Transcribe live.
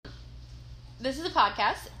this is a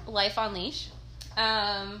podcast, Life on Leash.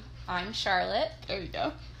 I'm Charlotte. There you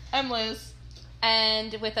go. I'm Liz.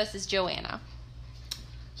 And with us is Joanna.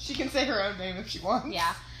 She can say her own name if she wants.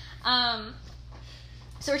 Yeah.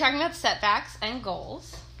 So we're talking about setbacks and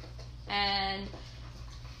goals. And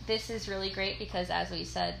this is really great because, as we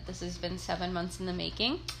said, this has been 7 months in the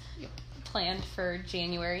making. Yep. Planned for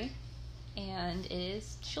January. And it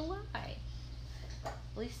is July. At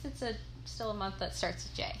least it's still a month that starts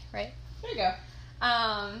with J, right? There you go.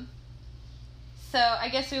 So I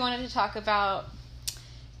guess we wanted to talk about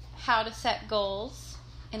how to set goals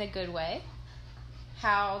in a good way,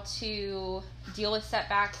 how to deal with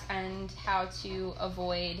setbacks, and how to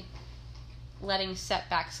avoid letting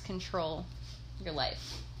setbacks control your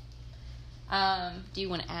life. Do you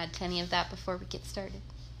want to add to any of that before we get started?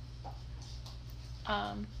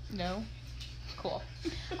 No. Cool.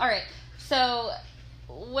 All right. So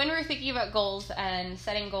when we're thinking about goals and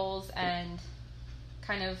setting goals and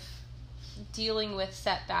kind of dealing with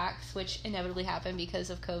setbacks, which inevitably happen because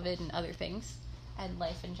of COVID and other things and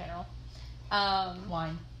life in general.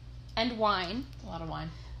 Wine. And wine. A lot of wine.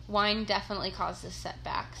 Wine definitely causes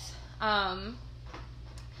setbacks.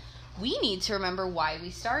 We need to remember why we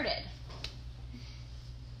started,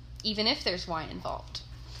 even if there's wine involved.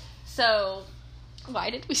 So, why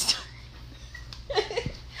did we start?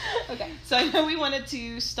 Okay. So I know we wanted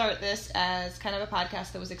to start this as kind of a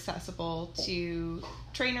podcast that was accessible to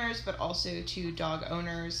trainers, but also to dog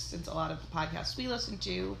owners, since a lot of the podcasts we listen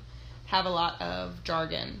to have a lot of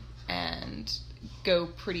jargon and go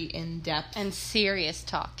pretty in-depth. And serious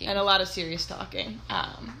talking. And a lot of serious talking.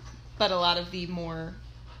 But a lot of the more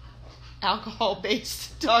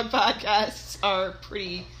alcohol-based dog podcasts are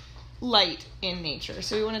pretty light in nature.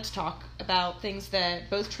 So we wanted to talk about things that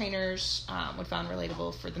both trainers would find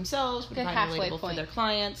relatable for themselves, would Good find halfway relatable point. for their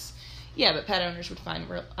clients. Yeah, but pet owners would find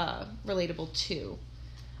relatable too.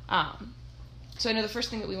 So I know the first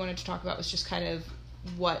thing that we wanted to talk about was just kind of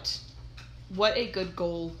what a good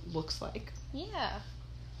goal looks like. Yeah.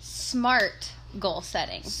 Smart goal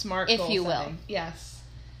setting. Smart if goal you setting. will. Yes.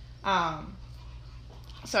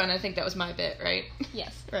 So, and I think that was my bit, right?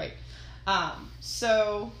 Yes. Right.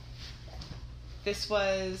 So this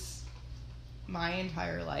was my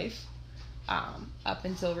entire life up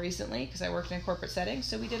until recently, because I worked in a corporate setting.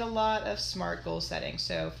 So we did a lot of SMART goal setting.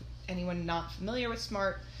 So if anyone not familiar with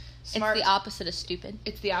SMART, It's the opposite of stupid.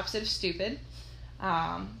 It's the opposite of stupid.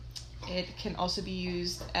 It can also be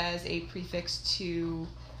used as a prefix to...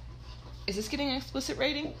 Is this getting an explicit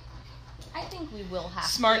rating? I think we will have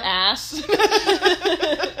Smart to. ass.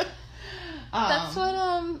 That's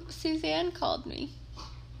what Suzanne called me.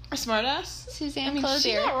 A smart ass? Suzanne She's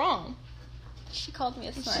Clothier. not wrong. She called me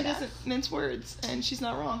a smart She ass. doesn't mince words, and she's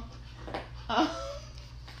not wrong.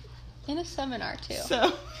 In a seminar, too.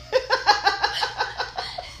 So...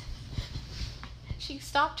 She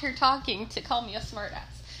stopped her talking to call me a smart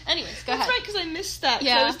ass. Anyways, go ahead. That's right, because I missed that.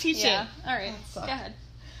 Yeah, I was teaching. Yeah. All right, That go sucked. ahead.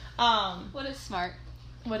 What is smart?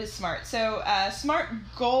 What is SMART? So, SMART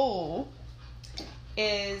goal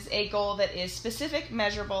is a goal that is specific,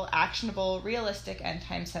 measurable, actionable, realistic, and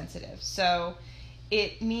time sensitive. So,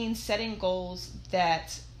 it means setting goals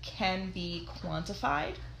that can be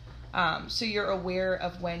quantified. So you're aware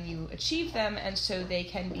of when you achieve them, and so they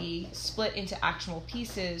can be split into actionable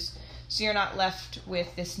pieces, so you're not left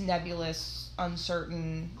with this nebulous,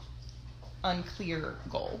 uncertain, unclear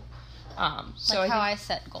goal. So Like I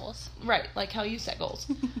set goals. Right, like how you set goals.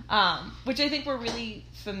 Which I think we're really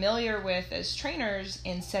familiar with as trainers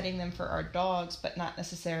in setting them for our dogs, but not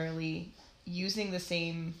necessarily using the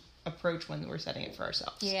same approach when we're setting it for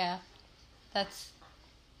ourselves. Yeah, that's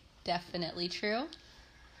definitely true.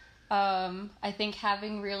 I think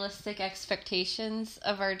having realistic expectations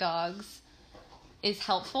of our dogs is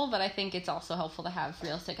helpful, but I think it's also helpful to have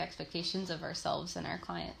realistic expectations of ourselves and our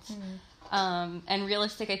clients. Mm-hmm. And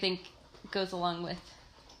realistic, I think, goes along with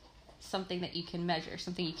something that you can measure,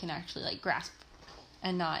 something you can actually like grasp,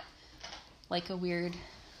 and not like a weird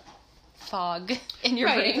fog in your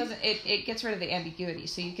brain. It gets rid of the ambiguity.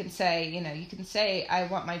 So you can say, I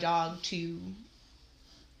want my dog to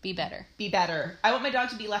be better. I want my dog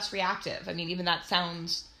to be less reactive. I mean, even that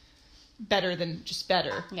sounds better than just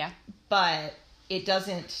better. Yeah. But it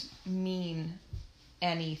doesn't mean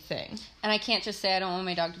anything. And I can't just say I don't want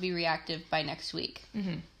my dog to be reactive by next week.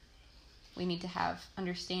 Mm-hmm. We need to have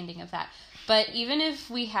understanding of that. But even if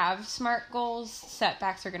we have SMART goals,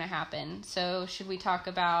 setbacks are going to happen. So should we talk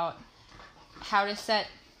about how to set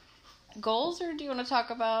goals, or do you want to talk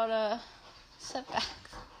about setbacks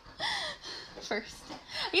first?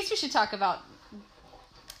 I guess we should talk about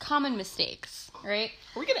common mistakes, right?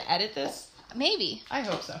 Are we going to edit this? Maybe. I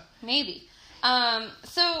hope so. Maybe.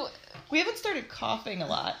 So We haven't started coughing a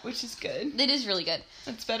lot, which is good. it is really good.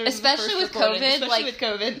 It's better Especially than the with first recording, COVID, especially like, with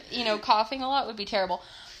COVID. You know, coughing a lot would be terrible.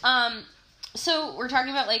 So we're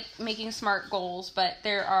talking about, like, making SMART goals, but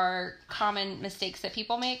there are common mistakes that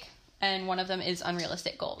people make, and one of them is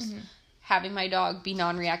unrealistic goals. Mm-hmm. Having my dog be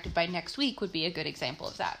non-reactive by next week would be a good example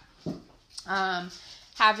of that.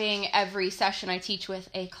 Having every session I teach with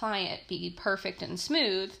a client be perfect and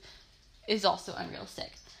smooth is also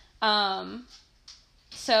unrealistic.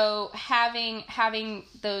 So having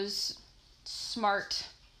those SMART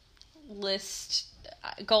list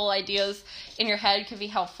goal ideas in your head can be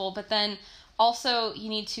helpful, but then also you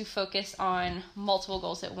need to focus on multiple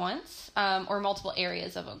goals at once, or multiple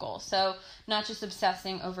areas of a goal. So not just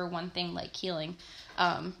obsessing over one thing like healing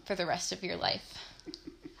for the rest of your life.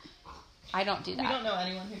 I don't do that. We don't know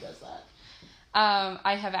anyone who does that.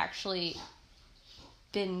 I have actually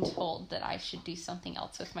been told that I should do something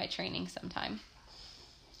else with my training sometime.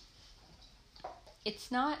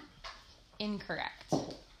 It's not incorrect.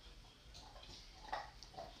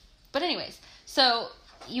 But anyways, so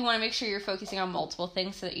you want to make sure you're focusing on multiple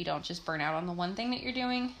things so that you don't just burn out on the one thing that you're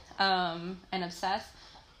doing and obsess.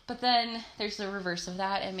 But then there's the reverse of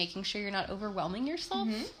that, and making sure you're not overwhelming yourself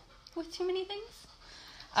with too many things.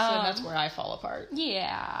 So that's where I fall apart.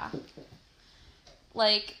 Yeah.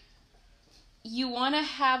 Like, you want to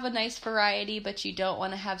have a nice variety, but you don't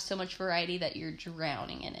want to have so much variety that you're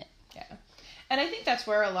drowning in it. Yeah. And I think that's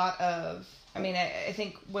where a lot of, I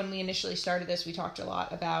think when we initially started this, we talked a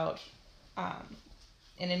lot about,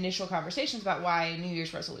 in initial conversations about why New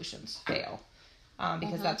Year's resolutions fail.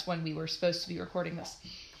 Because that's when we were supposed to be recording this.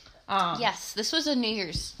 Yes, this was a New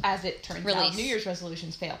Year's as it turns out, New Year's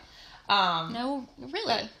resolutions fail. No,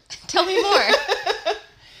 really? Tell me more.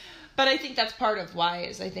 But I think that's part of why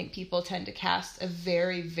is I think people tend to cast a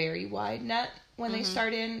very, very wide net when they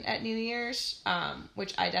start in at New Year's,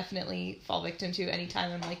 which I definitely fall victim to.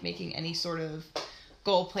 Anytime I'm like making any sort of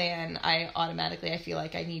goal plan, I feel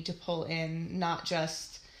like I need to pull in not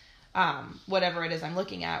just whatever it is I'm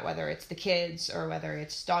looking at, whether it's the kids or whether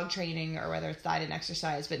it's dog training or whether it's diet and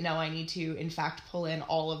exercise, but no, I need to in fact pull in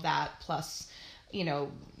all of that plus, you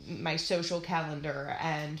know, my social calendar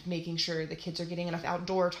and making sure the kids are getting enough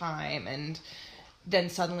outdoor time, and then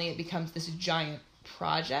suddenly it becomes this giant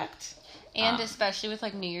project. And especially with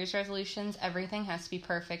like New Year's resolutions, everything has to be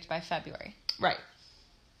perfect by February. Right.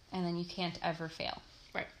 And then you can't ever fail.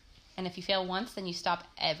 Right. And if you fail once, then you stop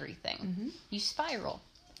everything. Mm-hmm. You spiral.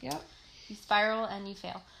 Yep. You spiral and you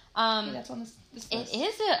fail. Okay, that's on this list. It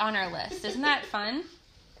is on our list. Isn't that fun?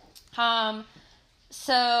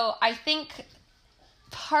 So I think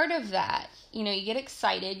part of that, you know, you get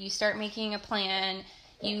excited, you start making a plan,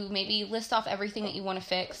 you maybe list off everything that you want to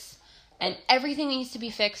fix, and everything needs to be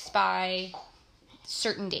fixed by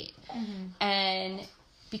certain date. Mm-hmm. And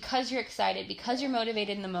because you're excited, because you're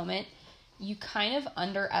motivated in the moment, you kind of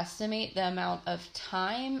underestimate the amount of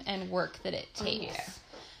time and work that it takes. Yeah.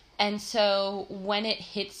 And so when it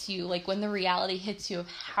hits you, like when the reality hits you of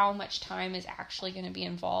how much time is actually going to be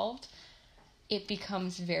involved, it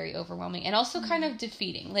becomes very overwhelming and also kind of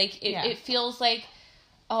defeating. Like, it feels like,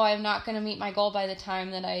 oh, I'm not going to meet my goal by the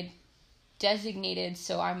time that I designated,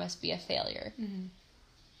 so I must be a failure. Mm-hmm.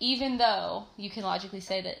 Even though you can logically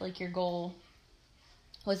say that, like, your goal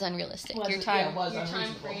was unrealistic. Your time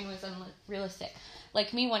frame was unrealistic.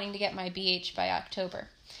 Like me wanting to get my BH by October.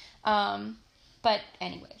 But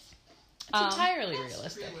anyways. It's entirely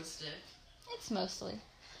realistic. It's mostly.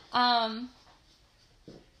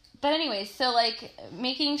 But anyways, so like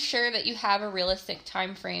making sure that you have a realistic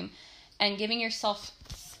time frame and giving yourself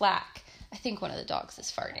slack. I think one of the dogs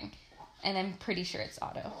is farting, and I'm pretty sure it's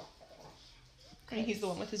Otto. He's the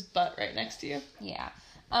one with his butt right next to you. Yeah.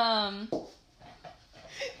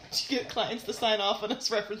 Did you get clients to sign off on us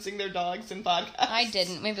referencing their dogs in podcasts? I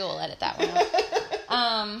didn't. Maybe we'll edit that one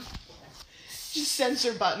out. Just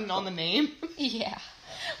censor button on the name. Yeah.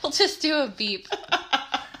 We'll just do a beep.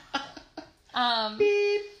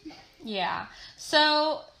 Beep. Yeah.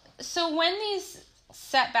 So when these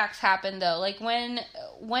setbacks happen, though, like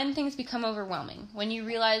when things become overwhelming, when you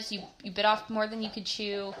realize you bit off more than you could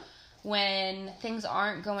chew, when things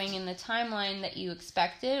aren't going in the timeline that you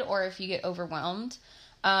expected, or if you get overwhelmed,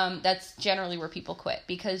 that's generally where people quit.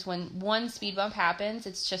 Because when one speed bump happens,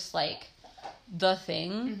 it's just like the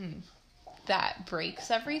thing that breaks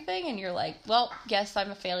everything, and you're like, well, guess I'm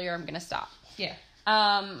a failure, I'm gonna stop. Yeah.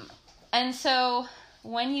 And so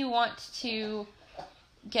when you want to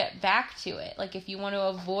get back to it, like if you want to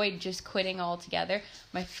avoid just quitting altogether,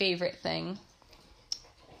 my favorite thing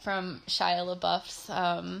from Shia LaBeouf's,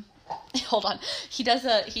 hold on, he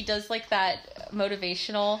does like that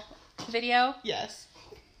motivational video? Yes.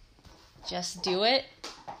 Just do it.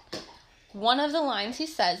 One of the lines he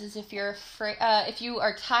says is, if you're if you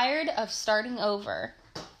are tired of starting over,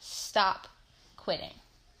 stop quitting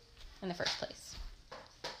in the first place.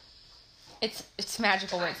 It's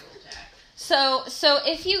magical words. So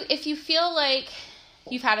if you feel like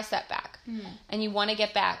you've had a setback and you want to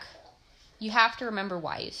get back, you have to remember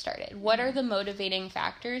why you started. What are the motivating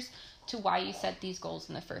factors to why you set these goals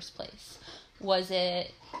in the first place? Was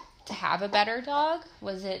it to have a better dog?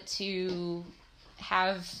 Was it to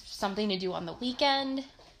have something to do on the weekend?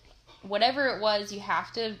 Whatever it was, you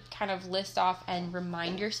have to kind of list off and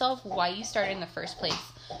remind yourself why you started in the first place.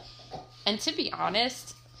 And to be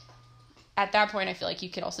honest, at that point, I feel like you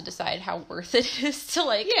could also decide how worth it is to,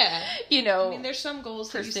 like, you know, I mean, there's some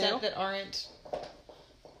goals that you set that aren't,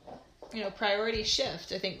 you know, priority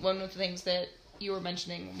shift. I think one of the things that you were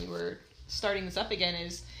mentioning when we were starting this up again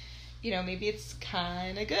is, you know, maybe it's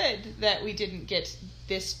kind of good that we didn't get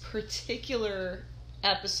this particular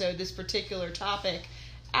episode, this particular topic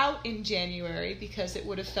out in January, because it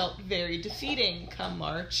would have felt very defeating come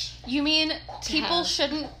March. You mean people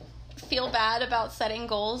shouldn't feel bad about setting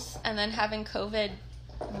goals and then having COVID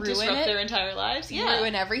disrupt their entire lives? Yeah.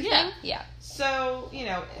 Ruin everything? Yeah. So, you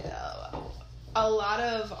know, a lot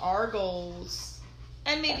of our goals,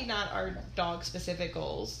 and maybe not our dog-specific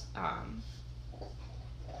goals,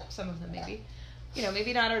 some of them maybe, you know,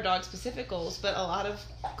 maybe not our dog-specific goals, but a lot of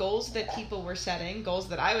goals that people were setting, goals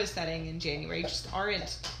that I was setting in January, just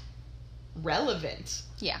aren't relevant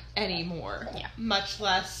anymore. Yeah. Much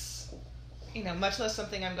less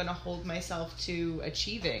something I'm going to hold myself to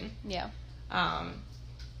achieving. Yeah.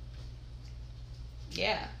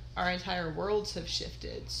 Our entire worlds have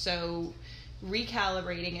shifted. So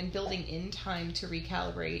recalibrating and building in time to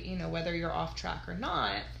recalibrate, you know, whether you're off track or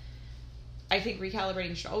not, I think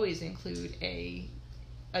recalibrating should always include a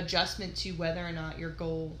adjustment to whether or not your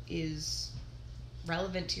goal is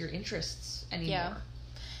relevant to your interests anymore. Yeah.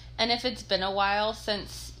 And if it's been a while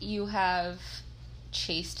since you have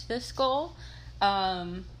chased this goal,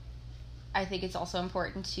 I think it's also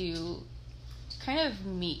important to kind of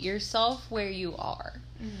meet yourself where you are.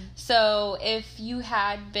 Mm-hmm. So if you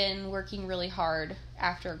had been working really hard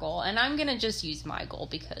after a goal, and I'm going to just use my goal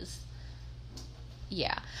because,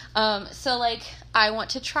 so like I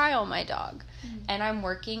want to trial my dog, and I'm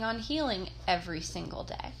working on healing every single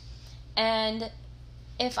day. And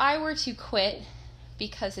if I were to quit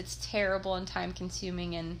because it's terrible and time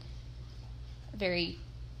consuming and very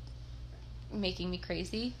making me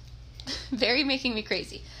crazy,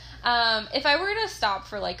 if I were to stop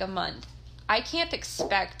for like a month, I can't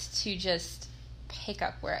expect to just pick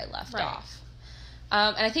up where I left off.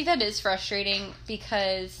 And I think that is frustrating,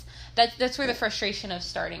 because that's where the frustration of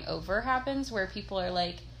starting over happens, where people are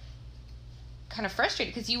like kind of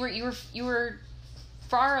frustrated because you were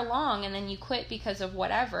far along and then you quit because of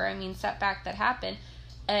whatever, setback that happened,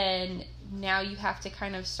 and now you have to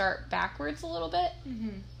kind of start backwards a little bit.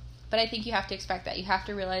 Mm-hmm. But I think you have to expect that. You have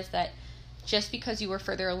to realize that just because you were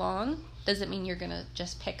further along doesn't mean you're going to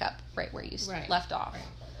just pick up right where you left off.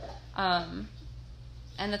 Right.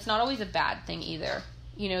 And that's not always a bad thing either.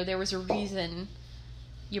 You know, there was a reason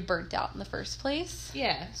you burnt out in the first place.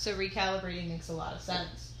 Yeah, so recalibrating makes a lot of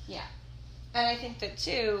sense. Yeah. And I think that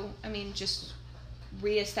too, just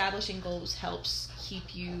reestablishing goals helps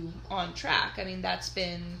keep you on track. That's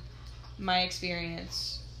been my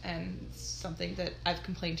experience, and something that I've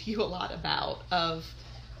complained to you a lot about, of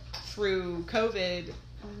through COVID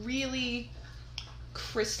really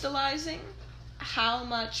crystallizing how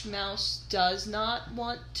much Mouse does not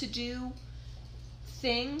want to do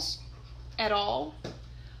things at all.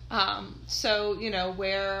 So,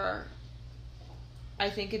 where I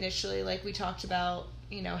think initially, like we talked about,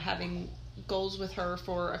 having goals with her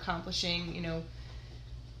for accomplishing,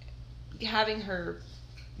 having her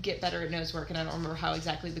get better at nose work, and I don't remember how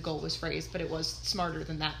exactly the goal was phrased, but it was smarter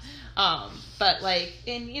than that. But like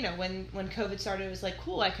when COVID started, it was like,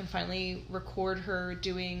 cool, I can finally record her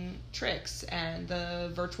doing tricks, and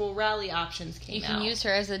the virtual rally options came out. You can use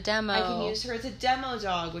her as a demo. I can use her as a demo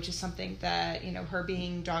dog, which is something that, her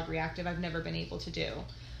being dog reactive, I've never been able to do.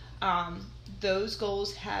 Those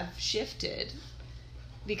goals have shifted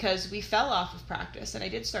because we fell off of practice, and I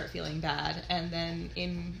did start feeling bad, and then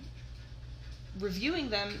in reviewing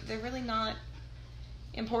them, they're really not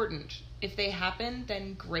important. If they happen,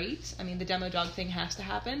 then great. The demo dog thing has to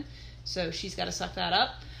happen, so she's got to suck that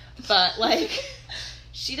up. But,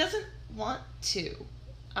 she doesn't want to.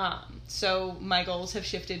 So my goals have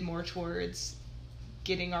shifted more towards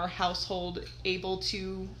getting our household able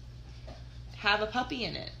to have a puppy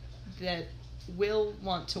in it that will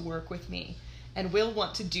want to work with me and will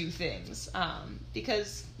want to do things.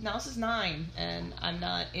 Because Mouse is 9, and I'm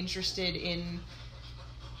not interested in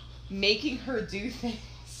making her do things.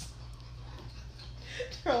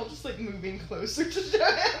 They're all just like moving closer to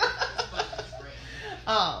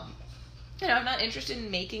I'm not interested in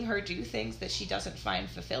making her do things that she doesn't find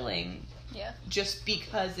fulfilling. Yeah. Just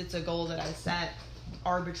because it's a goal that I set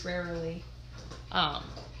arbitrarily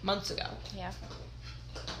months ago. Yeah.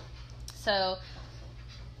 So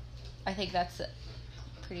I think that's a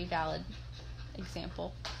pretty valid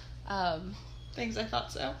example. Things I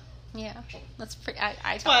thought so. Yeah, that's pretty.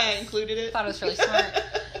 That's why I included it. Thought it was really smart.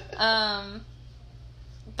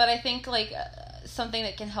 But I think like something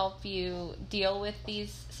that can help you deal with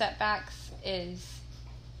these setbacks is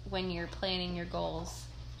when you're planning your goals,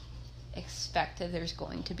 expect that there's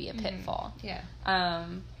going to be a pitfall. Yeah.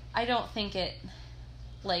 I don't think it's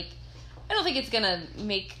gonna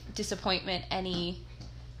make disappointment any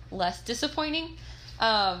less disappointing.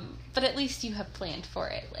 But at least you have planned for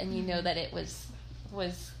it, and you know that it was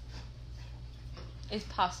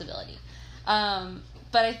possibility.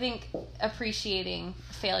 But I think appreciating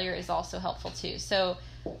failure is also helpful too. So,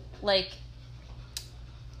 like,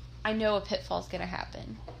 I know a pitfall is going to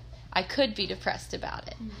happen. I could be depressed about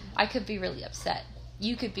it. I could be really upset.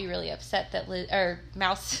 You could be really upset that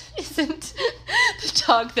Mouse isn't the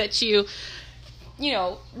dog that you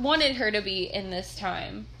wanted her to be in this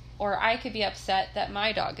time. Or I could be upset that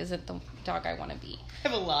my dog isn't the dog I want to be. I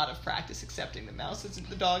have a lot of practice accepting that Mouse isn't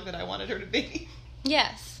the dog that I wanted her to be.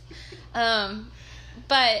 Yes.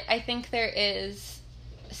 But I think there is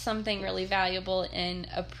something really valuable in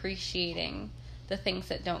appreciating the things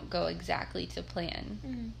that don't go exactly to plan.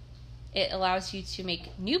 Mm-hmm. It allows you to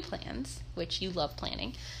make new plans, which you love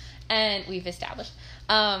planning, and we've established.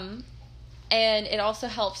 And it also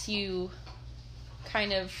helps you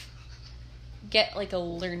kind of get like a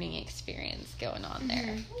learning experience going on there.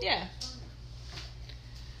 Mm-hmm. Yeah.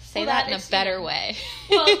 Say that in a better way.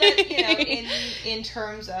 Well, in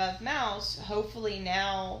terms of Mouse, hopefully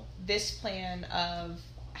now this plan of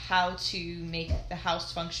how to make the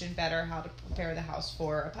house function better, how to prepare the house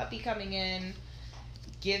for a puppy coming in,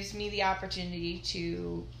 gives me the opportunity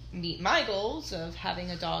to meet my goals of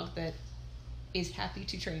having a dog that is happy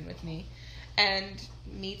to train with me, and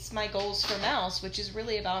meets my goals for Mouse, which is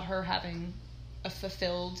really about her having a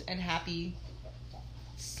fulfilled and happy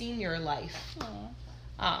senior life.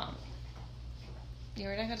 Aww.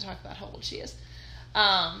 We're not going to talk about how old she is,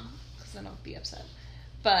 because then I'll be upset.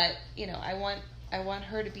 But I want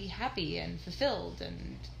her to be happy and fulfilled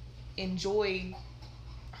and enjoy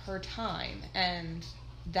her time, and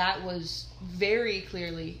that was very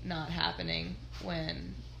clearly not happening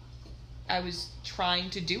when I was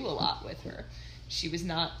trying to do a lot with her. She was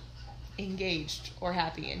not engaged or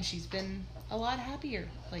happy, and she's been a lot happier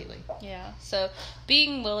lately. Yeah. So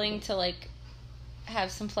being willing to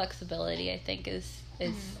have some flexibility, I think, is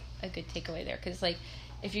a good takeaway there. Because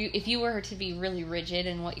if you were to be really rigid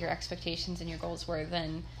in what your expectations and your goals were,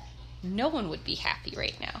 then no one would be happy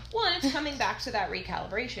right now. Well, and it's coming back to that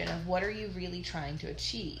recalibration of what are you really trying to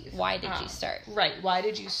achieve? Why did you start? Right. Why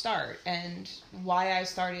did you start? And why I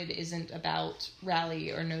started isn't about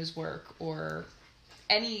rally or nose work or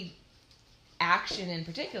any action in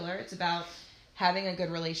particular. It's about having a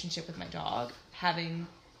good relationship with my dog, having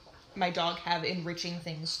my dog have enriching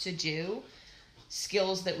things to do,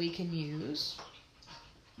 skills that we can use.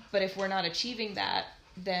 But if we're not achieving that,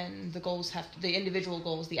 then the individual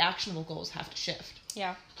goals, the actionable goals have to shift.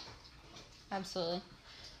 Yeah, absolutely.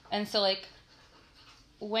 And so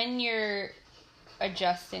when you're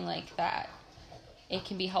adjusting like that, it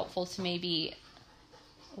can be helpful to maybe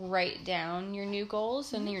write down your new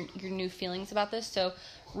goals and your new feelings about this. So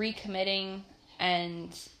recommitting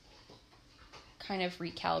and kind of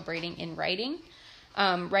recalibrating in writing.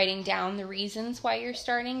 Writing down the reasons why you're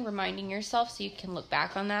starting, reminding yourself so you can look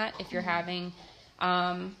back on that if you're having,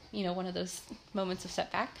 one of those moments of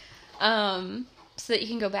setback, so that you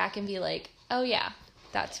can go back and be like, oh yeah,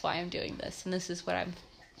 that's why I'm doing this, and this is what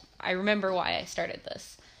I remember why I started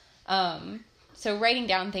this. So writing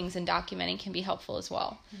down things and documenting can be helpful as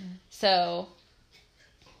well. Mm-hmm. So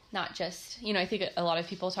not just, I think a lot of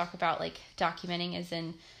people talk about documenting as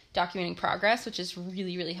in documenting progress, which is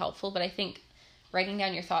really, really helpful. But I think writing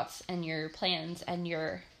down your thoughts and your plans and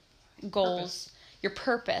your goals, your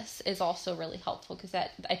purpose is also really helpful, because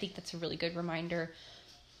I think that's a really good reminder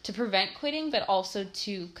to prevent quitting, but also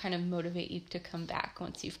to kind of motivate you to come back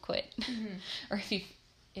once you've quit, or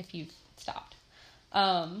if you've stopped.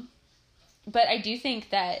 But I do think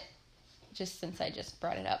that, just since I just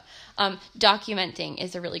brought it up, documenting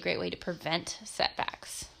is a really great way to prevent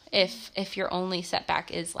setbacks. if your only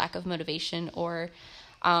setback is lack of motivation or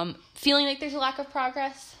feeling like there's a lack of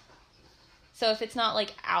progress. So if it's not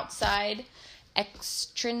like outside,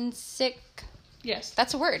 extrinsic. Yes.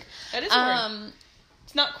 That's a word. That is a word.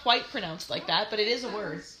 It's not quite pronounced like that, but it is a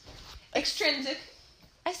word. Extrinsic.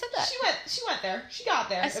 I said that. She went there. She got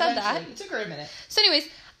there. I said that. It took her a minute. So anyways,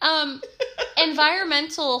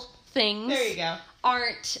 environmental things There you go.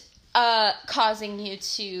 aren't causing you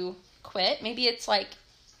to quit. Maybe it's like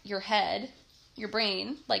your head, your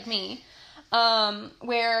brain, like me,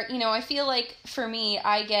 where, you know, I feel like for me,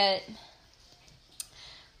 I get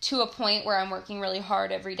to a point where I'm working really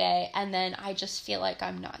hard every day and then I just feel like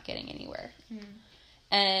I'm not getting anywhere.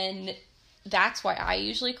 And that's why I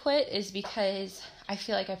usually quit, is because I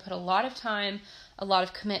feel like I put a lot of time, a lot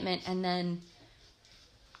of commitment, and then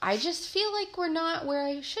I just feel like we're not where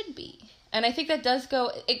I should be. And I think that does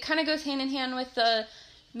go, it kind of goes hand in hand with the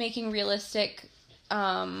making realistic,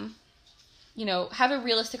 you know, have a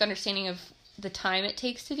realistic understanding of the time it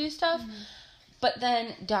takes to do stuff. But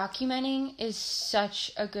then documenting is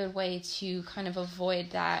such a good way to kind of avoid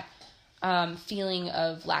that feeling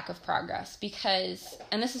of lack of progress, because,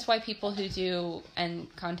 and this is why people who do,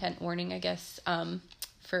 and content warning, I guess,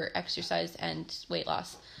 for exercise and weight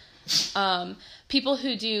loss, people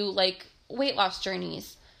who do like weight loss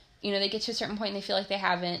journeys, you know, they get to a certain point and they feel like they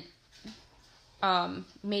haven't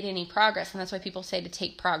made any progress, and that's why people say to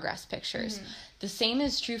take progress pictures. The same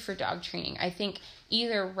is true for dog training. I think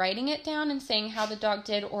either writing it down and saying how the dog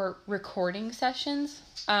did or recording sessions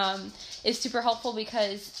is super helpful,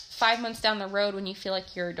 because 5 months down the road, when you feel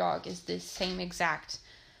like your dog is the same exact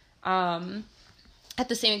at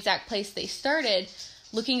the same exact place they started,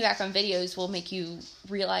 looking back on videos will make you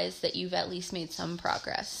realize that you've at least made some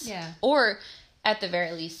progress. Yeah. Or at the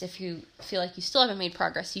very least, if you feel like you still haven't made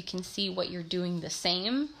progress, you can see what you're doing the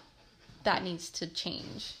same. That needs to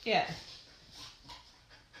change. Yeah.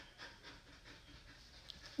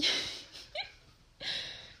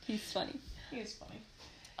 He's funny. He is funny.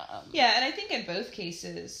 Yeah, and I think in both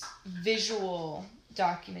cases, visual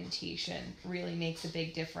documentation really makes a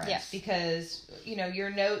big difference. Yes. Because, you know, your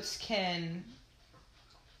notes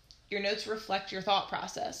reflect your thought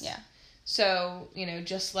process. Yeah. So, you know,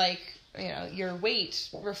 just like, you know, your weight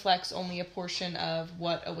reflects only a portion of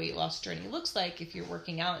what a weight loss journey looks like. If you're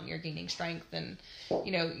working out and you're gaining strength, and,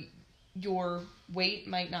 you know, your weight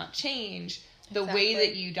might not change. The way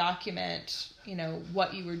that you document, you know,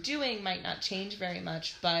 what you were doing might not change very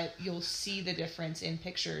much, but you'll see the difference in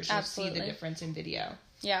pictures. You'll see the difference in video.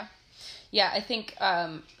 Yeah. Yeah, I think,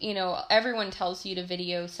 you know, everyone tells you to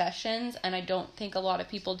video sessions, and I don't think a lot of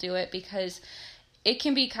people do it because it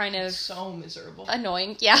can be kind of so miserable.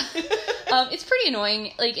 Annoying. Yeah. It's pretty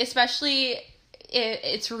annoying. Like, especially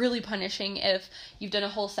it's really punishing if you've done a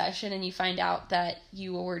whole session and you find out that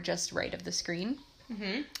you were just right of the screen.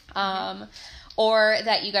 Or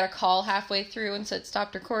that you got a call halfway through and so it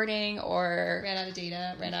stopped recording, or ran out of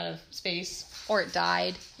data, ran out of space, or it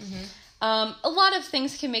died. A lot of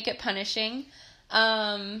things can make it punishing.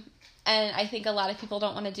 And I think a lot of people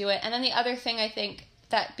don't want to do it. And then the other thing I think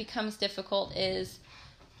that becomes difficult is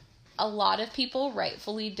a lot of people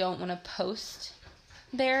rightfully don't want to post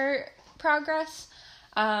their progress.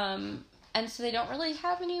 And so they don't really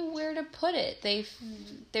have anywhere to put it.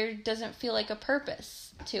 There doesn't feel like a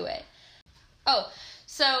purpose to it. Oh,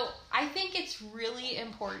 so I think it's really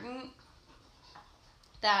important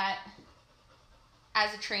that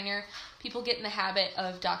as a trainer, people get in the habit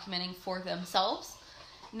of documenting for themselves,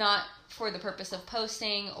 not for the purpose of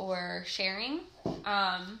posting or sharing.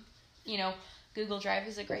 You know, Google Drive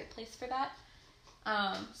is a great place for that.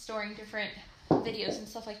 Storing different videos and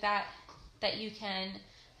stuff like that you can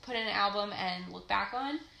put in an album and look back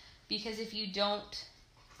on. Because if you don't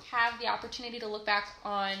have the opportunity to look back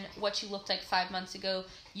on what you looked like 5 months ago,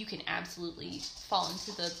 you can absolutely fall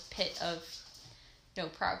into the pit of no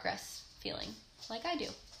progress feeling, like I do.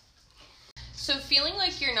 So feeling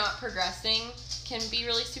like you're not progressing can be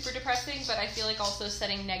really super depressing, but I feel like also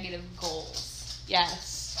setting negative goals,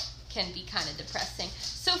 yes, can be kind of depressing.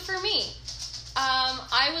 So for me,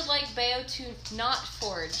 I would like Beo to not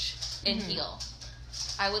forge and heel.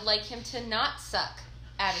 I would like him to not suck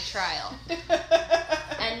at a trial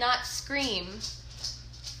and not scream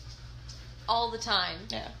all the time.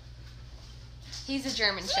 Yeah. He's a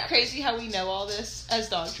German Shepherd. Crazy how we know all this as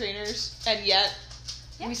dog trainers, and yet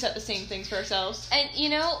we set the same things for ourselves. And, you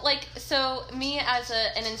know, like, so me as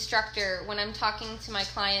an instructor, when I'm talking to my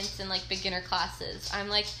clients in, like, beginner classes, I'm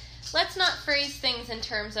like, let's not phrase things in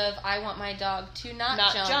terms of, I want my dog to not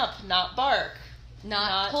jump, not bark,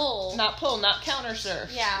 not pull, not counter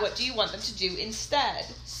surf. Yeah. What do you want them to do instead?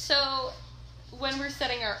 So when we're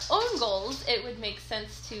setting our own goals, it would make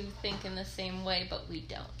sense to think in the same way, but we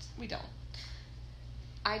don't. We don't.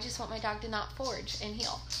 I just want my dog to not forge and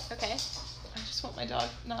heal. Okay? I just want my dog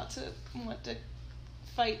not to want to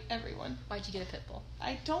fight everyone. Why'd you get a pit bull?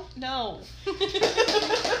 I don't know.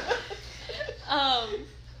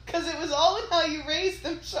 Because it was all in how you raised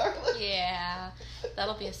them, Charlotte. Yeah,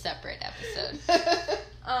 that'll be a separate episode.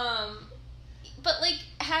 But like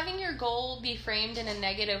having your goal be framed in a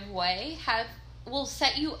negative way will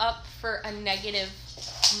set you up for a negative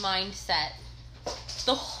mindset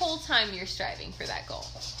the whole time you're striving for that goal.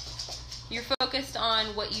 You're focused on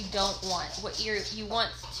what you don't want, what you want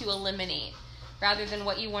to eliminate, rather than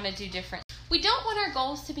what you want to do different. We don't want our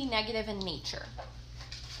goals to be negative in nature.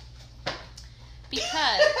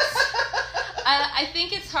 Because I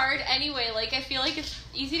think it's hard anyway. Like, I feel like it's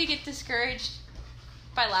easy to get discouraged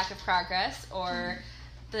by lack of progress or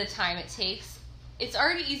the time it takes. It's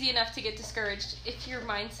already easy enough to get discouraged if your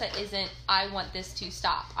mindset isn't, I want this to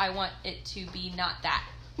stop. I want it to be not that.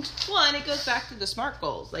 Well, and it goes back to the SMART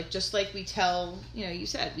goals. Like, just like we tell, you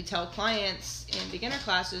said, we tell clients in beginner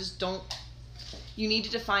classes, you need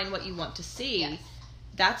to define what you want to see. Yes.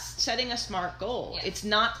 That's setting a SMART goal. Yes. It's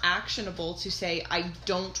not actionable to say, I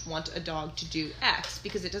don't want a dog to do X,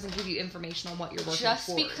 because it doesn't give you information on what you're working towards.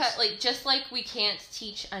 Just like we can't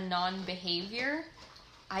teach a non-behavior,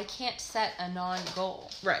 I can't set a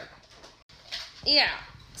non-goal. Right. Yeah.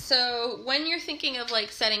 So when you're thinking of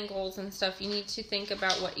like setting goals and stuff, you need to think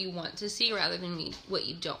about what you want to see rather than what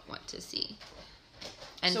you don't want to see.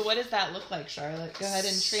 And so what does that look like, Charlotte? Go ahead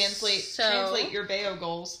and translate your BAO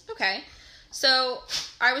goals. Okay. So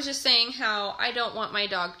I was just saying how I don't want my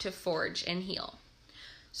dog to forge and heal.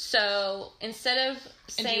 So instead of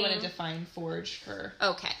saying... And do you want to define forge for...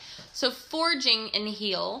 Okay. So forging and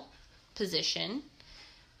heel position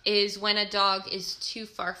is when a dog is too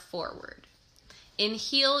far forward. In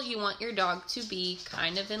heel, you want your dog to be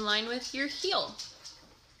kind of in line with your heel.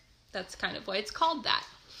 That's kind of why it's called that.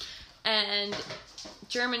 And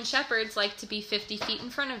German Shepherds like to be 50 feet in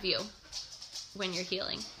front of you when you're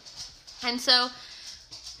heeling. And so,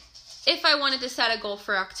 if I wanted to set a goal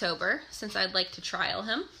for October, since I'd like to trial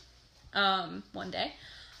him one day,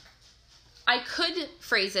 I could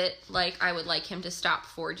phrase it like I would like him to stop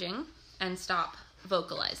forging and stop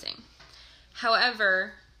vocalizing.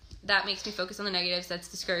 However, that makes me focus on the negatives. That's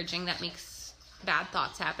discouraging. That makes bad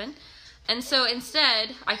thoughts happen. And so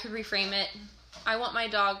instead, I could reframe it. I want my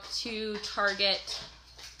dog to target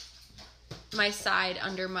my side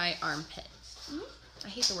under my armpit. I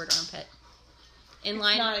hate the word armpit. It's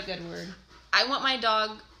not a good word. I want my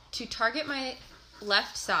dog to target my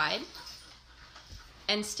left side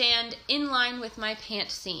and stand in line with my pant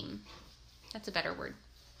seam. That's a better word.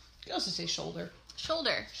 You can also say shoulder.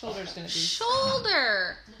 Shoulder. Shoulder's gonna be...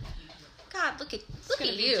 Shoulder! God, look at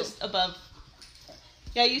you. Just above.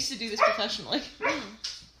 Yeah, I used to do this professionally.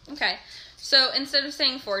 Okay. So instead of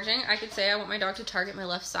saying forging, I could say I want my dog to target my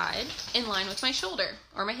left side in line with my shoulder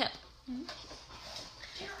or my hip. Mm-hmm.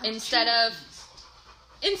 Instead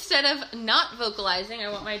of not vocalizing,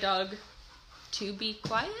 I want my dog to be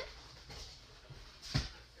quiet.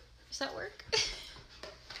 Does that work?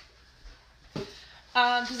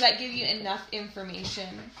 Does that give you enough information?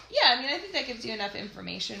 Yeah, I mean, I think that gives you enough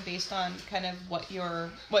information based on kind of what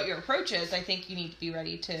your approach is. I think you need to be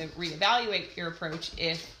ready to reevaluate your approach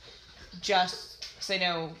because I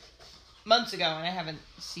know months ago, and I haven't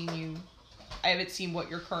seen what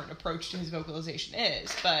your current approach to his vocalization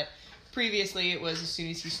is, but previously it was as soon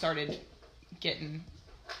as he started getting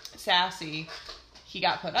sassy, he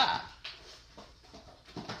got put up.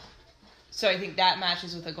 So I think that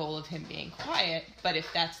matches with the goal of him being quiet, but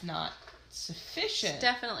if that's not sufficient... It's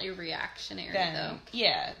definitely reactionary, though.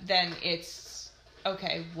 Yeah, then it's,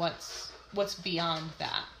 okay, what's beyond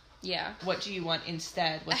that? Yeah. What do you want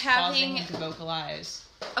instead? What's causing him to vocalize?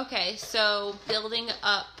 Okay, so building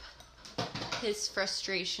up his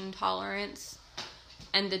frustration tolerance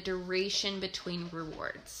and the duration between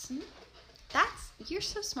rewards. Mm-hmm. You're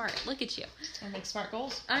so smart. Look at you. I make smart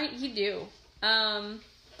goals. You do.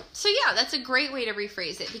 So yeah, that's a great way to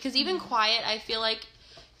rephrase it, because even quiet, I feel like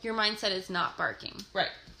your mindset is not barking. Right.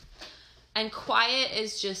 And quiet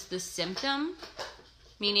is just the symptom,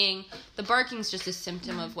 meaning the barking's just a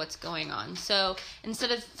symptom of what's going on. So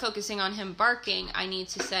instead of focusing on him barking, I need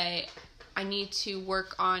to say, I need to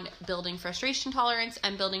work on building frustration tolerance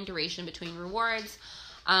and building duration between rewards.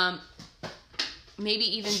 Maybe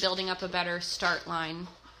even building up a better start line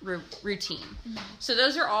routine. Mm-hmm. So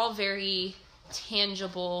those are all very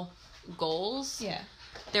tangible goals. Yeah.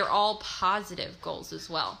 they're all positive goals as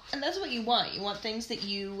well. And that's what you want. You want things that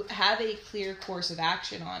you have a clear course of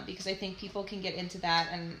action on, because I think people can get into that,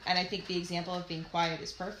 and I think the example of being quiet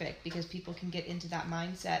is perfect, because people can get into that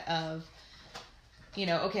mindset of, you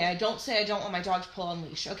know, okay, I don't want my dog to pull on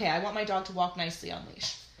leash. Okay, I want my dog to walk nicely on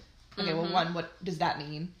leash. Okay, well, one, what does that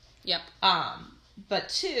mean? Yep. But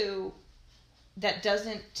two, that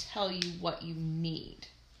doesn't tell you what you need.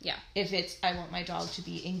 Yeah. If it's, I want my dog to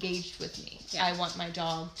be engaged with me. Yeah. I want my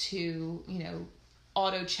dog to, you know,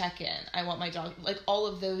 auto check-in. I want my dog, like, all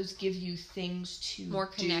of those give you things to More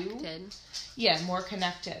connected. Yeah, more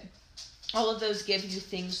connected. All of those give you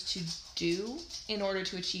things to do in order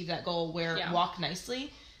to achieve that goal, where walk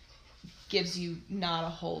nicely gives you not a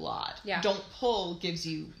whole lot. Yeah. Don't pull gives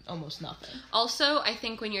you almost nothing. Also, I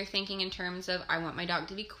think when you're thinking in terms of, I want my dog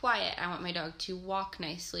to be quiet, I want my dog to walk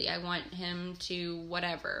nicely, I want him to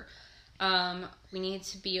whatever, we need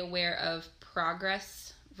to be aware of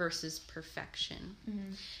progress versus perfection.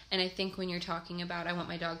 Mm-hmm. And I think when you're talking about, I want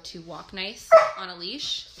my dog to walk nice on a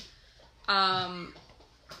leash,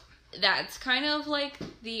 that's kind of like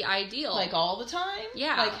the ideal. Like all the time?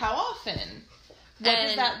 Yeah. Like how often? What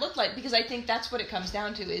does that look like? Because I think that's what it comes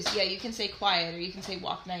down to is, yeah, you can say quiet or you can say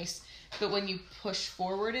walk nice, but when you push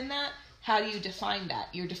forward in that, how do you define that?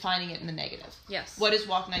 You're defining it in the negative. Yes. What does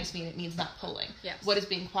walk nice mean? It means not pulling. Yes. What does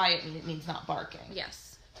being quiet mean? It means not barking.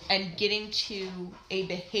 Yes. And getting to a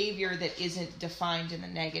behavior that isn't defined in the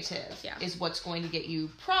negative is what's going to get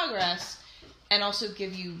you progress, and also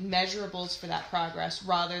give you measurables for that progress,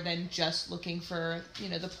 rather than just looking for, you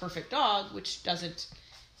know, the perfect dog, which doesn't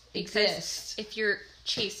exist. If you're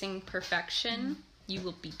chasing perfection, you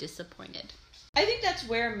will be disappointed. I think that's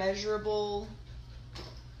where measurable,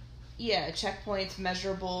 checkpoints,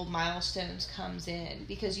 measurable milestones comes in,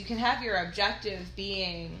 because you can have your objective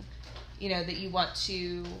being, you know, that you want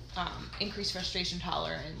to increase frustration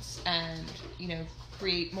tolerance and, you know,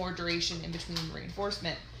 create more duration in between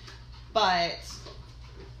reinforcement. But,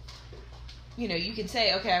 you know, you can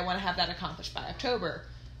say, okay, I want to have that accomplished by October.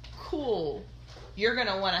 Cool. You're going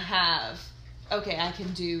to want to have, okay, I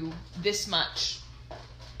can do this much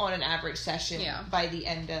on an average session by the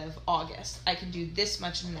end of August. I can do this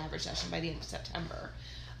much in an average session by the end of September.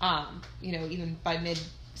 You know, even by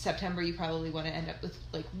mid-September, you probably want to end up with,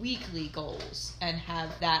 like, weekly goals and have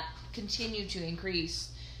that continue to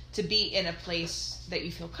increase to be in a place that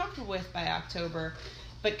you feel comfortable with by October,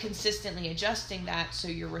 but consistently adjusting that so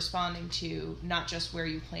you're responding to not just where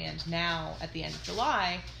you planned now at the end of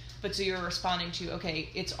July, but so you're responding to, okay,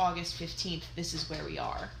 it's August 15th, this is where we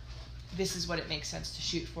are. This is what it makes sense to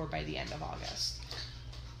shoot for by the end of August.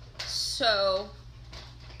 So,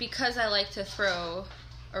 because I like to throw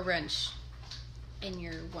a wrench in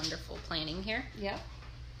your wonderful planning here. Yeah.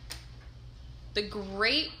 The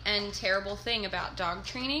great and terrible thing about dog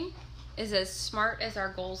training is, as smart as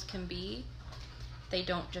our goals can be, they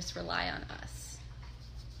don't just rely on us.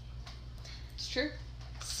 It's true.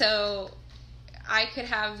 So I could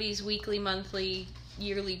have these weekly, monthly,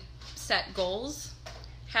 yearly set goals,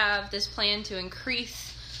 have this plan to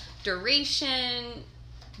increase duration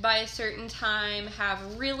by a certain time,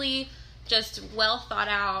 have really just well thought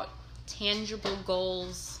out, tangible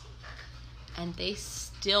goals, and they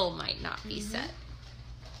still might not be set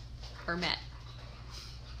or met.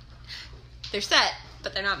 They're set,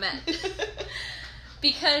 but they're not met.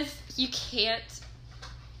 Because you can't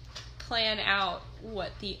plan out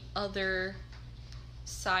what the other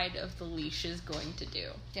side of the leash is going to do.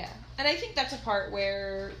 Yeah. And I think that's a part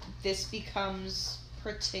where this becomes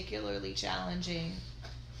particularly challenging.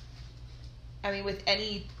 I mean, with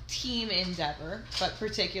any team endeavor, but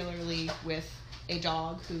particularly with a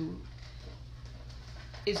dog who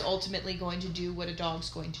is ultimately going to do what a dog's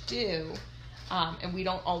going to do. And we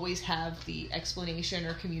don't always have the explanation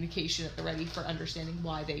or communication at the ready for understanding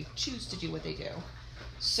why they choose to do what they do.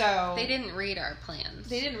 So they didn't read our plans.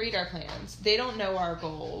 They didn't read our plans. They don't know our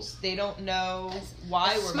goals. They don't know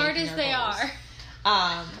why we're smart making as our they goals.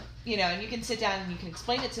 are. You know, and you can sit down and you can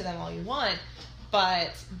explain it to them all you want,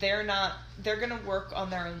 but they're going to work on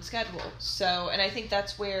their own schedule. So, and I think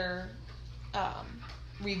that's where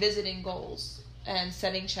revisiting goals and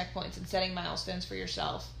setting checkpoints and setting milestones for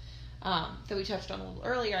yourself that we touched on a little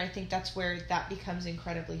earlier, I think that's where that becomes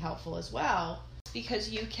incredibly helpful as well, because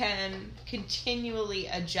you can continually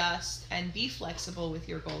adjust and be flexible with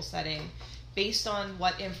your goal setting based on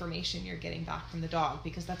what information you're getting back from the dog,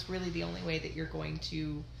 because that's really the only way that you're going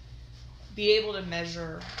to be able to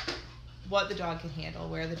measure what the dog can handle,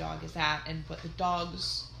 where the dog is at, and what the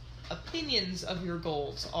dog's opinions of your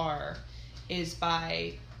goals are, is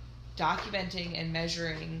by documenting and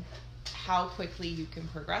measuring how quickly you can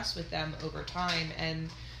progress with them over time, and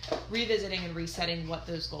revisiting and resetting what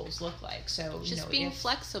those goals look like. So just being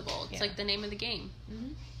flexible. It's like the name of the game.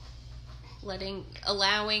 Mm-hmm.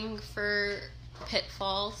 Allowing for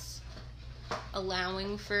pitfalls,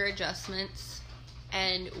 allowing for adjustments,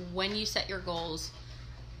 and when you set your goals,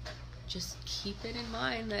 just keep it in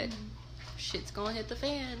mind that shit's gonna hit the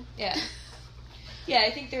fan. Yeah. Yeah,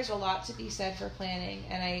 I think there's a lot to be said for planning,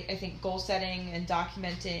 and I think goal setting and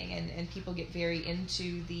documenting, and people get very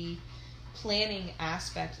into the planning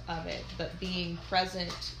aspect of it, but being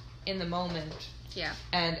present in the moment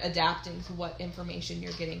and adapting to what information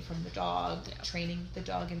you're getting from the dog, training the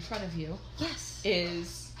dog in front of you,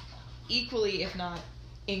 is equally, if not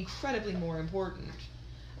incredibly more important,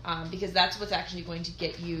 because that's what's actually going to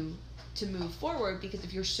get you to move forward, because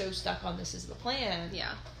if you're so stuck on this is the plan,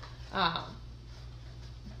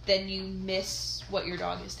 then you miss what your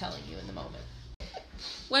dog is telling you in the moment.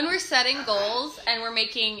 When we're setting goals and we're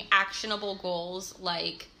making actionable goals,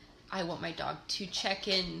 like I want my dog to check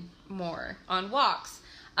in more on walks,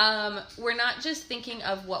 we're not just thinking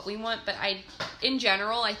of what we want, but in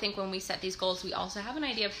general, I think when we set these goals, we also have an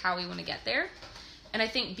idea of how we want to get there. And I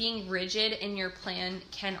think being rigid in your plan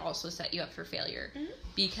can also set you up for failure.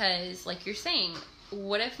 Because, like you're saying,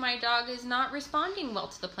 what if my dog is not responding well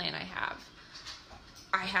to the plan I have?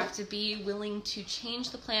 I have to be willing to change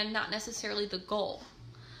the plan, not necessarily the goal.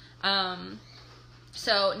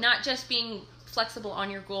 So not just being flexible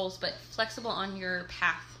on your goals, but flexible on your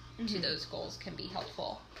path to those goals can be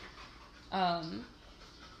helpful.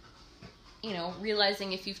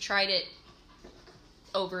 Realizing if you've tried it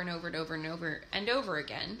over and over and over and over and over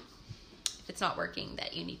again, if it's not working,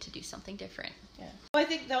 that you need to do something different. Yeah. Well, I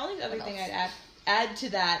think the only other thing I'd add to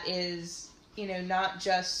that is, not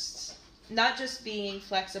just being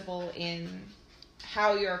flexible in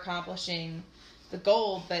how you're accomplishing the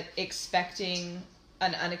goal, but expecting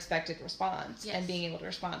an unexpected response and being able to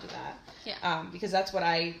respond to that. Yeah. Because that's what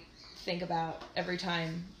I think about every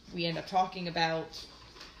time we end up talking about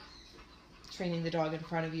training the dog in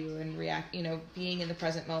front of you and being in the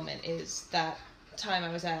present moment, is that time I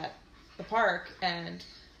was at the park and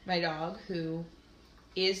my dog, who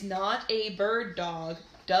is not a bird dog,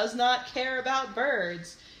 does not care about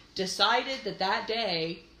birds, decided that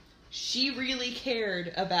day she really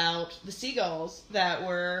cared about the seagulls that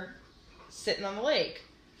were sitting on the lake.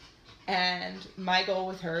 And my goal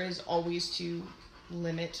with her is always to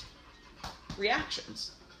limit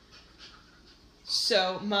reactions.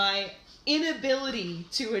 So my inability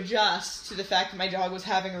to adjust to the fact that my dog was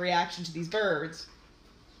having a reaction to these birds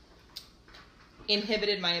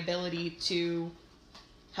inhibited my ability to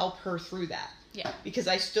help her through that. Yeah. Because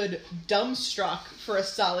I stood dumbstruck for a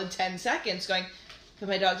solid 10 seconds going, but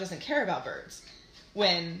my dog doesn't care about birds.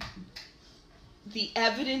 When the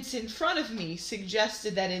evidence in front of me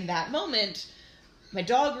suggested that in that moment, my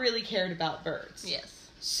dog really cared about birds. Yes.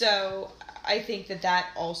 So I think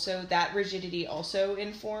that rigidity also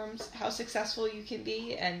informs how successful you can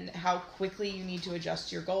be and how quickly you need to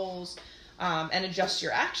adjust your goals and adjust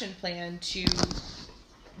your action plan to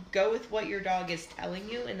go with what your dog is telling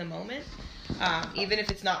you in the moment, even if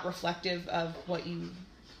it's not reflective of what you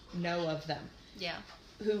know of them. Yeah.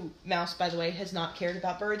 Who, Mouse, by the way, has not cared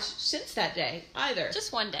about birds since that day either.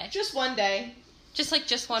 Just one day. Just one day.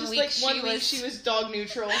 Just one week. Like one week she was dog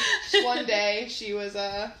neutral. Just one day she was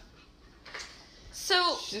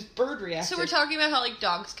just bird reactive. So we're talking about how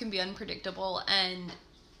dogs can be unpredictable, and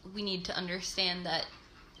we need to understand that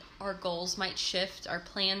our goals might shift, our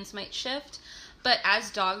plans might shift, but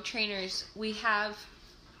as dog trainers, we have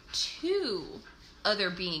two other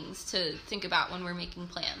beings to think about when we're making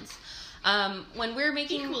plans. When we're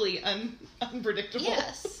making equally unpredictable.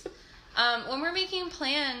 Yes. When we're making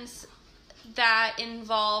plans that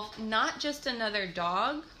involve not just another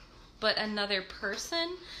dog, but another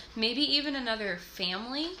person, maybe even another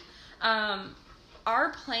family, our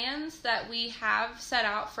plans that we have set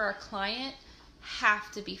out for our client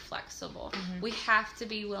have to be flexible. Mm-hmm. We have to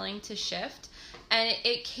be willing to shift, and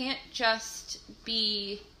it can't just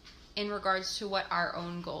be in regards to what our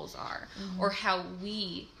own goals are, or how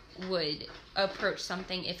we would approach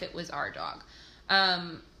something if it was our dog.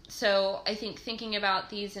 So I think thinking about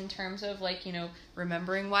these in terms of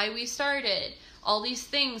remembering why we started, all these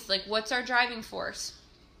things, what's our driving force?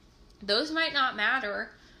 Those might not matter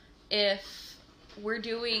if we're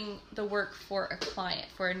doing the work for a client,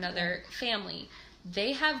 for another family.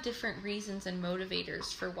 They have different reasons and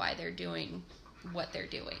motivators for why they're doing what they're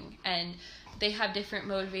doing. And they have different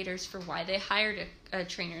motivators for why they hired a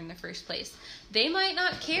trainer in the first place. They might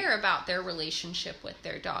not care about their relationship with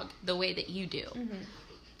their dog the way that you do. Mm-hmm.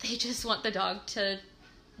 They just want the dog to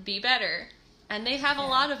be better. And they have a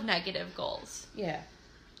lot of negative goals. Yeah.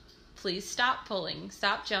 Please stop pulling,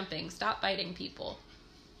 stop jumping, stop biting people.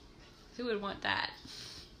 Who would want that?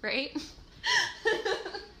 Right?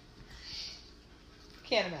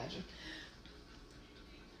 Can't imagine.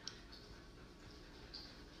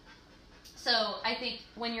 So I think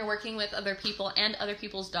when you're working with other people and other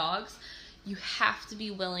people's dogs, you have to be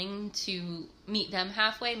willing to meet them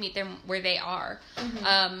halfway, meet them where they are,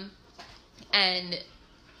 and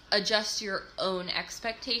adjust your own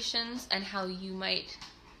expectations and how you might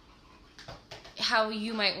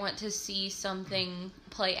want to see something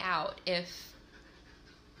play out if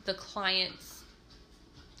the client's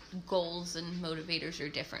goals and motivators are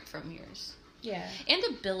different from yours. Yeah. And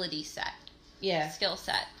ability set. Yeah. Skill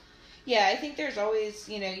set. Yeah, I think there's always,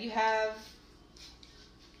 you have,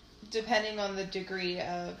 depending on the degree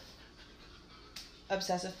of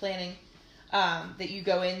obsessive planning that you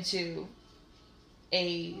go into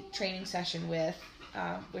a training session with,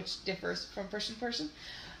 which differs from person to person.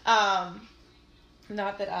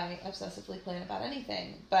 Not that I obsessively plan about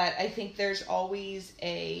anything, but I think there's always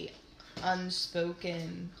a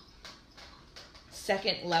unspoken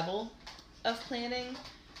second level of planning,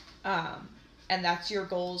 and that's your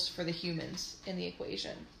goals for the humans in the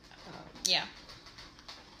equation. Yeah.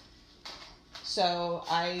 So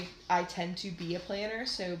I tend to be a planner.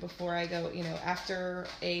 So before I go, after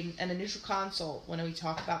an initial consult, when we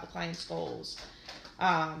talk about the client's goals,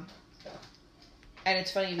 and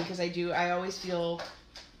it's funny because I always feel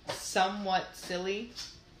somewhat silly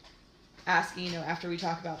asking, after we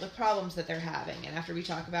talk about the problems that they're having, and after we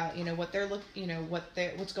talk about,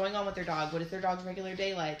 what's going on with their dog, what is their dog's regular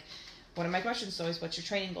day like. One of my questions is always, what's your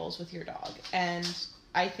training goals with your dog? And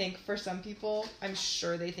I think for some people, I'm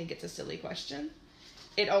sure they think it's a silly question.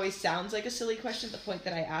 It always sounds like a silly question at the point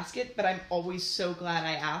that I ask it, but I'm always so glad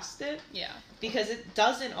I asked it. Yeah. Because it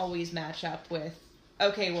doesn't always match up with,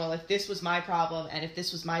 okay, well, if this was my problem and if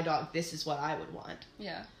this was my dog, this is what I would want.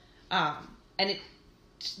 Yeah. And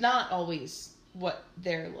it's not always what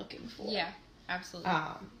they're looking for. Yeah, absolutely.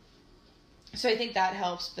 So I think that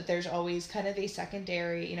helps, but there's always kind of a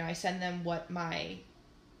secondary, I send them what my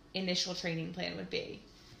initial training plan would be.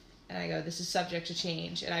 And I go, this is subject to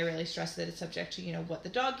change. And I really stress that it's subject to, what the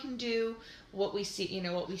dog can do, what we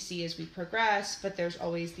see as we progress. But there's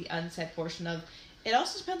always the unsaid portion of, it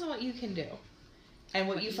also depends on what you can do. And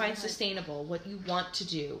what you find sustainable, what you want to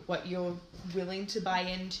do, what you're willing to buy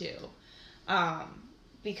into.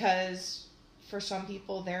 Because for some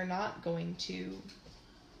people, they're not going to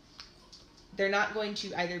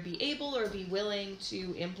either be able or be willing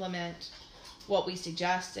to implement what we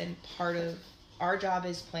suggest, and part of our job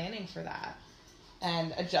is planning for that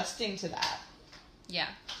and adjusting to that. Yeah.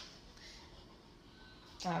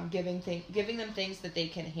 Giving them things that they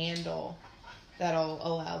can handle that'll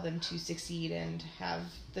allow them to succeed and have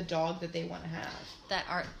the dog that they want to have. That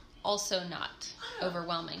are also not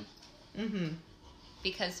overwhelming. Mm-hmm.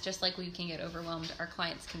 Because just like we can get overwhelmed, our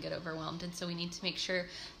clients can get overwhelmed. And so we need to make sure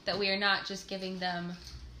that we are not just giving them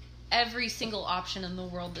every single option in the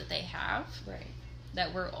world that they have. Right.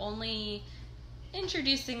 That we're only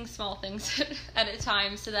introducing small things at a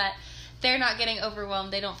time so that they're not getting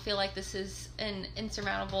overwhelmed. They don't feel like this is an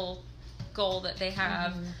insurmountable goal that they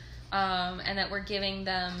have. Mm-hmm. And that we're giving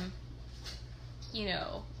them,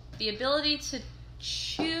 the ability to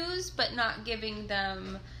choose, but not giving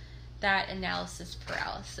them that analysis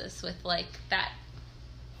paralysis with that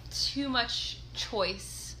too much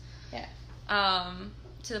choice. Yeah.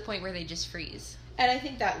 To the point where they just freeze. And I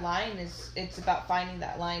think that line it's about finding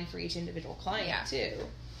that line for each individual client too.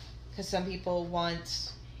 Because some people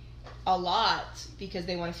want a lot because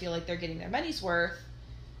they want to feel like they're getting their money's worth.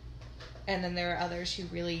 And then there are others who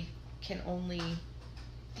really can only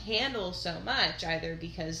handle so much, either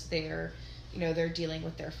because they're dealing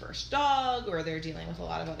with their first dog, or they're dealing with a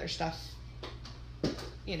lot of other stuff,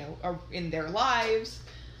 in their lives,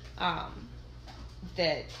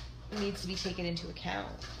 that needs to be taken into account.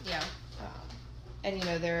 Yeah. And,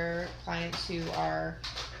 there are clients who are,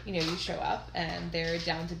 you show up and they're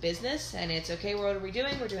down to business and it's okay, what are we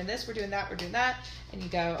doing? We're doing this, we're doing that, we're doing that. And you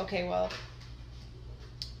go, okay, well,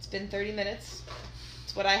 it's been 30 minutes.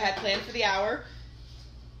 It's what I had planned for the hour.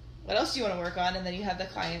 What else do you want to work on? And then you have the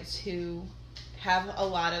clients who have a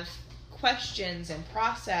lot of questions and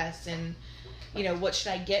process and, what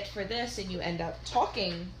should I get for this? And you end up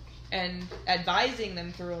talking and advising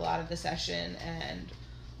them through a lot of the session and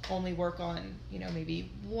only work on, maybe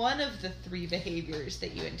one of the 3 behaviors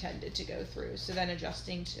that you intended to go through. So then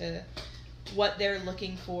adjusting to what they're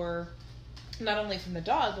looking for, not only from the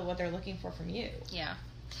dog, but what they're looking for from you. Yeah.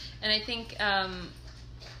 And I think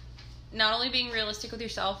not only being realistic with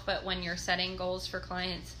yourself, but when you're setting goals for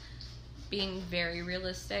clients, being very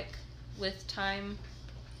realistic with time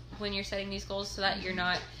when you're setting these goals, so that you're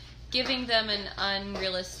not giving them an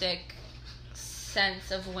unrealistic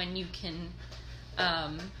sense of when you can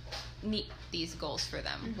meet these goals for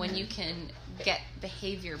them, when you can get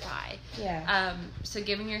behavior by. Yeah. So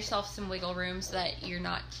giving yourself some wiggle room so that you're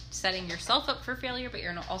not setting yourself up for failure, but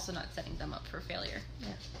you're also not setting them up for failure. Yeah,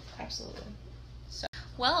 absolutely. So,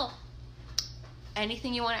 well,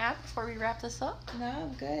 anything you want to add before we wrap this up? No,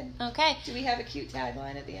 I'm good. Okay. Do we have a cute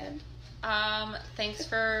tagline at the end? Thanks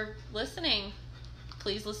for listening.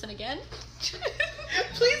 Please listen again.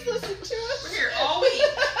 Please listen to us. We're here all week.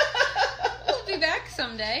 We'll be back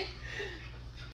someday.